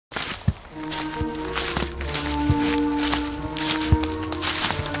I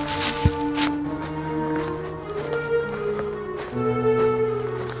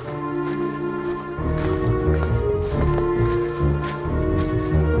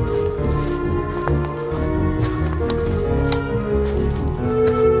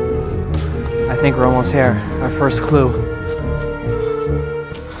think we're almost here. Our first clue.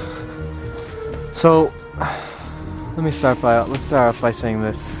 So, let's start off by saying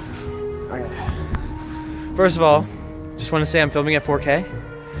this. First of all, just want to say I'm filming at 4K.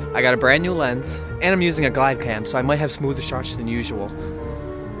 I got a brand new lens, and I'm using a glide cam, so I might have smoother shots than usual.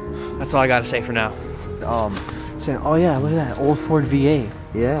 That's all I gotta say for now. Saying, oh yeah, look at that old Ford V8.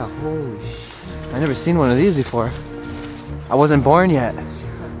 Yeah, holy shit. I never seen one of these before. I wasn't born yet.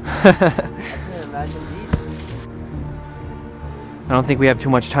 I don't think we have too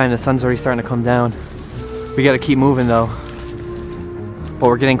much time. The sun's already starting to come down. We gotta keep moving though. But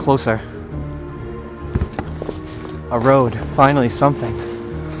we're getting closer. A road, finally something.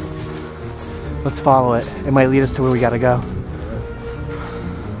 Let's follow it. It might lead us to where we gotta go.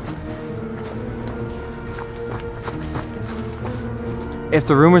 If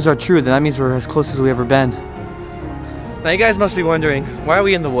the rumors are true, then that means we're as close as we've ever been. Now you guys must be wondering, why are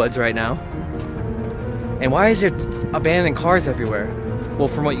we in the woods right now? And why is there abandoned cars everywhere? Well,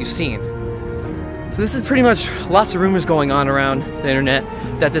 from what you've seen. So this is pretty much lots of rumors going on around the internet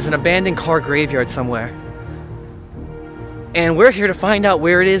that there's an abandoned car graveyard somewhere. And we're here to find out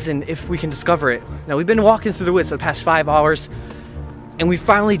where it is and if we can discover it. Now we've been walking through the woods for the past 5 hours, and we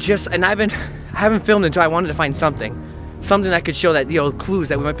finally I haven't filmed until I wanted to find something that could show that, you know, clues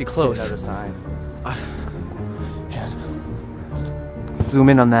that we might be close. Another sign. Zoom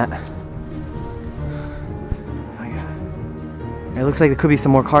in on that. It looks like there could be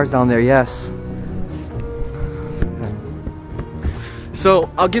some more cars down there, yes. So,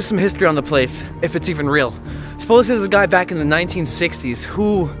 I'll give some history on the place, if it's even real. Supposedly there's a guy back in the 1960s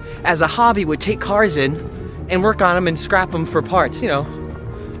who, as a hobby, would take cars in and work on them and scrap them for parts, you know,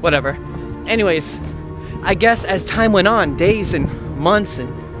 whatever. Anyways, I guess as time went on, days and months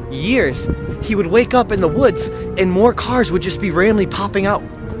and years, he would wake up in the woods and more cars would just be randomly popping out.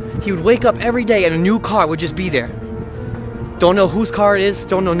 He would wake up every day and a new car would just be there. Don't know whose car it is,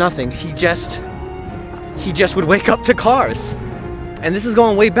 don't know nothing. He just would wake up to cars. And this is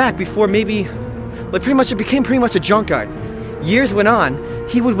going way back before maybe, like it became pretty much a junkyard. Years went on,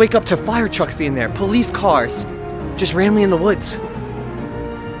 he would wake up to fire trucks being there, police cars, just randomly in the woods.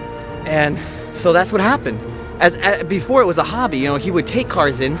 And so that's what happened. Before it was a hobby, you know, he would take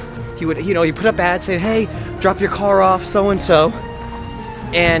cars in, he would, you know, he put up ads saying, hey, drop your car off so-and-so,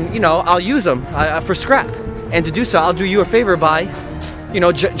 and, you know, I'll use them for scrap. And to do so, I'll do you a favor by, you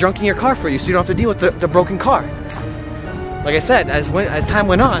know, junking your car for you so you don't have to deal with the broken car. Like I said, as time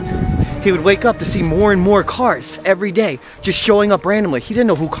went on, he would wake up to see more and more cars every day, just showing up randomly. He didn't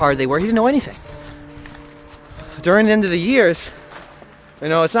know who car they were, he didn't know anything. During the end of the years, you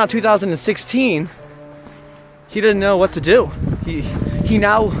know, it's now 2016, he didn't know what to do. He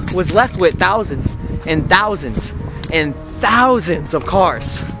now was left with thousands and thousands and thousands of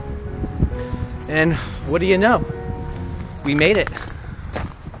cars. And what do you know? We made it.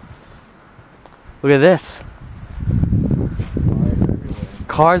 Look at this.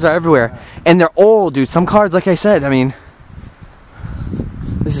 Cars are everywhere. And they're old, dude. Some cars, like I said, I mean,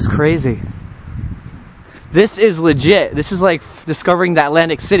 this is crazy. This is legit. This is like discovering the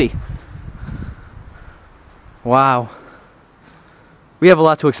Atlantic City. Wow. We have a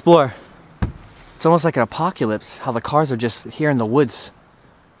lot to explore. It's almost like an apocalypse, how the cars are just here in the woods,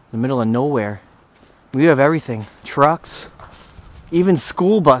 in the middle of nowhere. We have everything. Trucks, even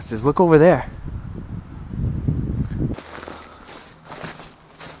school buses. Look over there.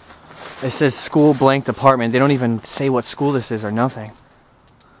 It says school blank department. They don't even say what school this is or nothing.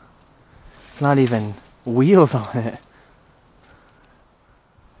 It's not even wheels on it.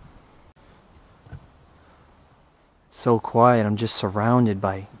 It's so quiet. I'm just surrounded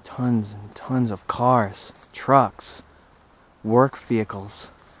by tons and tons of cars, trucks, work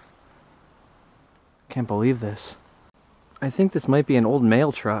vehicles. Can't believe this. I think this might be an old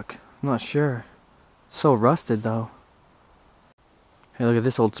mail truck. I'm not sure. It's so rusted though. Hey, look at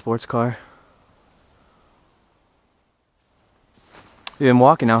this old sports car. We've been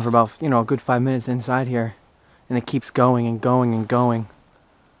walking now for about, you know, a good 5 minutes inside here. And it keeps going and going and going.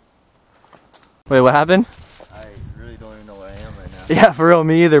 Wait, what happened? I really don't even know where I am right now. Yeah, for real,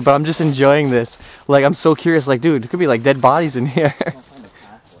 me either, but I'm just enjoying this. Like, I'm so curious, like, dude, it could be like dead bodies in here.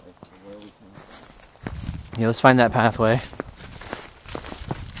 Yeah, let's find that pathway.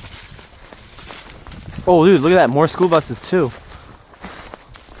 Oh, dude, look at that. More school buses, too.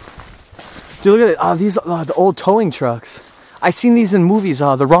 Dude, look at it. These the old towing trucks. I seen these in movies.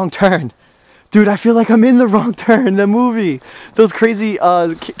 The Wrong Turn. Dude, I feel like I'm in The Wrong Turn, the movie. Those crazy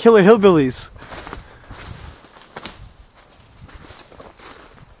killer hillbillies.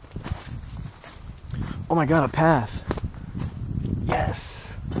 Oh my god, a path.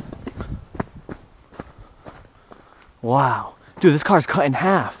 Yes. Wow. Dude, this car's cut in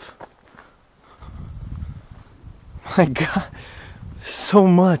half. My god. So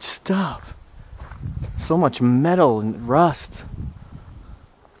much stuff. So much metal and rust.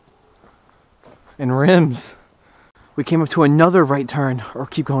 And rims. We came up to another right turn, or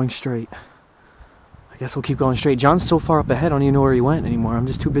keep going straight. I guess we'll keep going straight. John's so far up ahead, I don't even know where he went anymore. I'm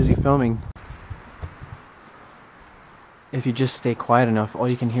just too busy filming. If you just stay quiet enough, all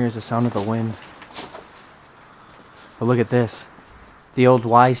you can hear is the sound of the wind. But look at this. The old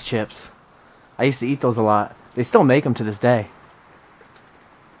Wise chips. I used to eat those a lot. They still make them to this day.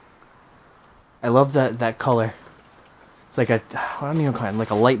 I love that color. It's like a, I don't even kind,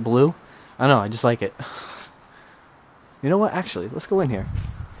 like a light blue. I don't know, I just like it. You know what? Actually, let's go in here.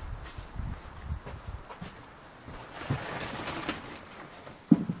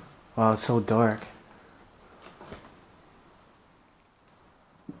 Wow, it's so dark.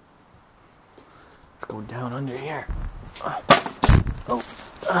 Let's go down under here. Oops.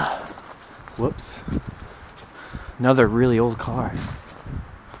 Whoops. Another really old car.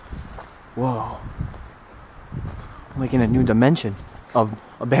 Whoa. I'm like in a new dimension of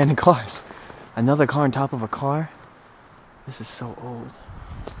abandoned cars. Another car on top of a car. This is so old.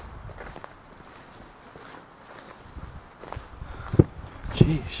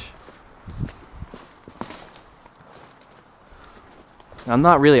 Jeez. I'm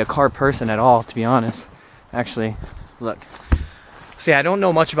not really a car person at all, to be honest. Actually, look. See, I don't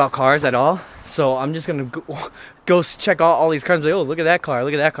know much about cars at all, so I'm just gonna go check out all these cars and say, oh, look at that car,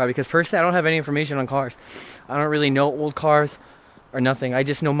 because personally I don't have any information on cars. I don't really know old cars or nothing. I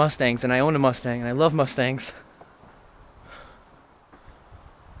just know Mustangs, and I own a Mustang, and I love Mustangs.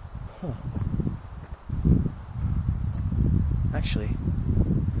 Huh. Actually,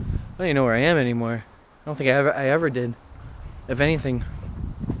 I don't even know where I am anymore. I don't think I ever did. If anything,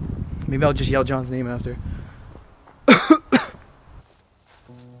 maybe I'll just yell John's name after.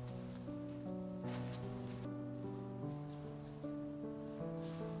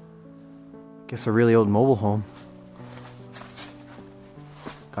 Guess a really old mobile home.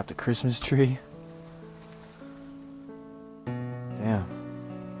 Got the Christmas tree. Damn.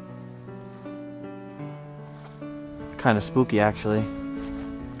 Kind of spooky, actually.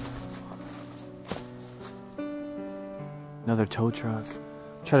 Another tow truck.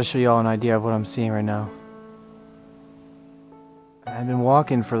 Try to show you all an idea of what I'm seeing right now. I've been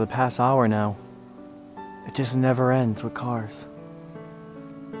walking for the past hour now. It just never ends with cars.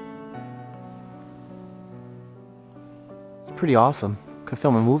 It's pretty awesome. Could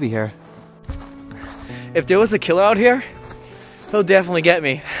film a movie here. If there was a killer out here, he'll definitely get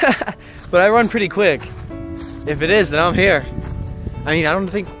me. But I run pretty quick. If it is, then I'm here. I mean, I don't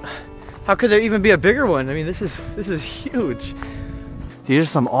think... How could there even be a bigger one? I mean, this is huge. These are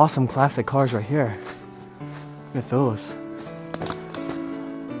some awesome classic cars right here. Look at those.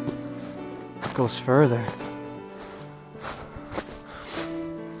 It goes further.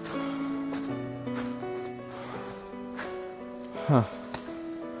 Huh.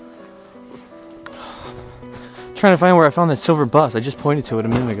 Trying to find where I found that silver bus. I just pointed to it a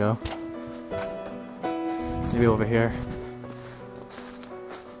minute ago. Maybe over here.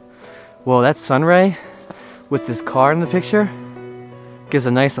 Whoa, that sunray with this car in the picture gives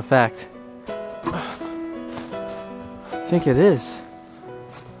a nice effect. I think it is.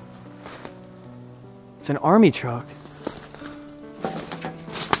 It's an army truck.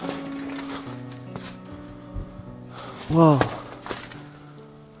 Whoa.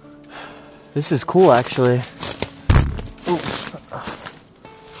 This is cool, actually. Oops.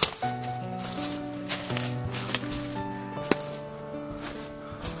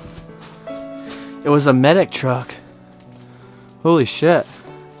 It was a medic truck. Holy shit.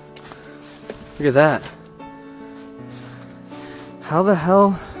 Look at that. How the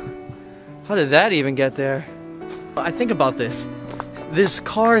hell? How did that even get there? I think about this. There's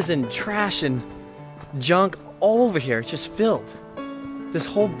cars and trash and junk all over here. It's just filled. This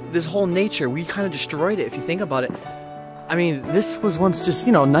whole nature, we kind of destroyed it if you think about it. I mean, this was once just,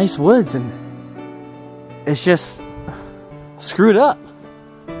 you know, nice woods, and it's just screwed up.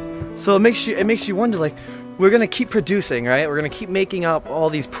 So it makes you wonder, like, we're gonna keep producing, right? We're gonna keep making up all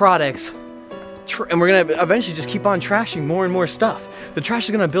these products, and we're gonna eventually just keep on trashing more and more stuff. The trash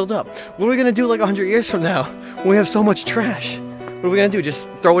is gonna build up. What are we gonna do like 100 years from now when we have so much trash? What are we gonna do? Just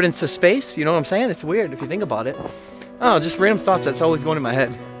throw it into space? You know what I'm saying? It's weird if you think about it. I don't know, just random thoughts that's always going in my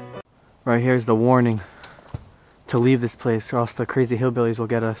head. Right here's the warning to leave this place or else the crazy hillbillies will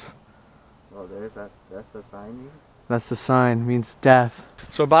get us. Oh, there's that. That's the sign. That's the sign. It means death.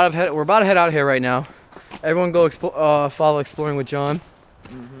 So we're about to head out here right now. Everyone go follow Exploring with John.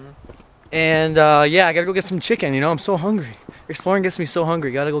 And yeah, I gotta go get some chicken. You know, I'm so hungry. Exploring gets me so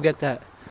hungry. Gotta go get that.